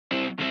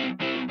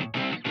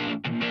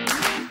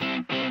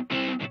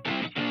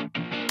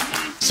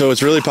So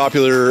it's really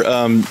popular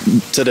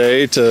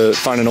today to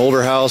find an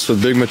older house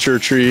with big mature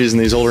trees in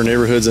these older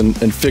neighborhoods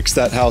and fix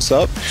that house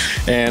up.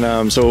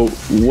 And so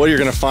what you're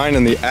going to find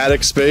in the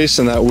attic space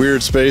and that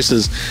weird space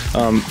is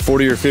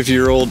 40 or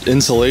 50-year-old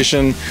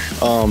insulation,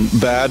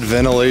 bad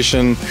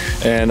ventilation,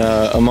 and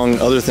among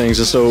other things.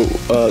 And so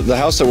the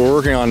house that we're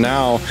working on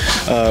now,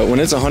 when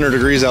it's 100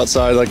 degrees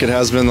outside like it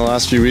has been the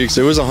last few weeks,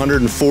 it was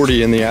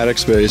 140 in the attic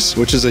space,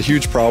 which is a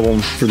huge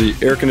problem for the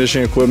air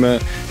conditioning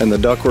equipment and the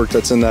ductwork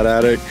that's in that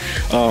attic.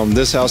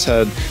 This house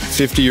had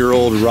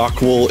 50-year-old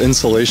rock wool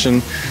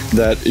insulation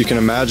that you can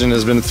imagine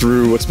has been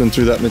through what's been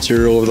through that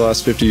material over the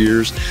last 50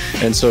 years.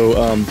 And so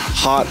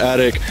hot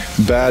attic,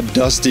 bad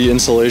dusty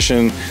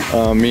insulation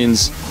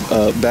means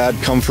bad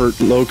comfort,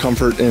 low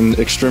comfort in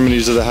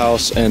extremities of the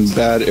house, and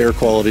bad air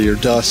quality or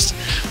dust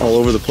all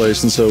over the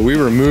place. And so we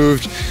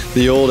removed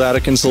the old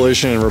attic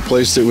insulation and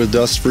replaced it with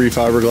dust-free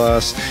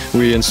fiberglass.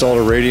 We installed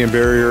a radiant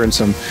barrier and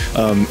some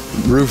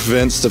roof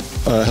vents to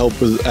help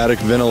with attic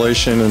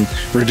ventilation and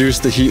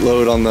reduce the heat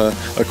load on the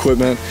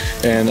equipment.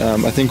 And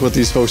I think what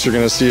these folks are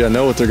going to see, I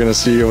know what they're going to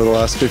see over the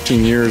last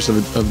 15 years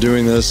of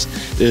doing this,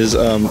 is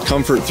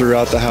comfort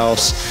throughout the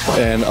house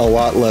and a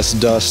lot less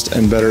dust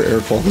and better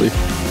air quality.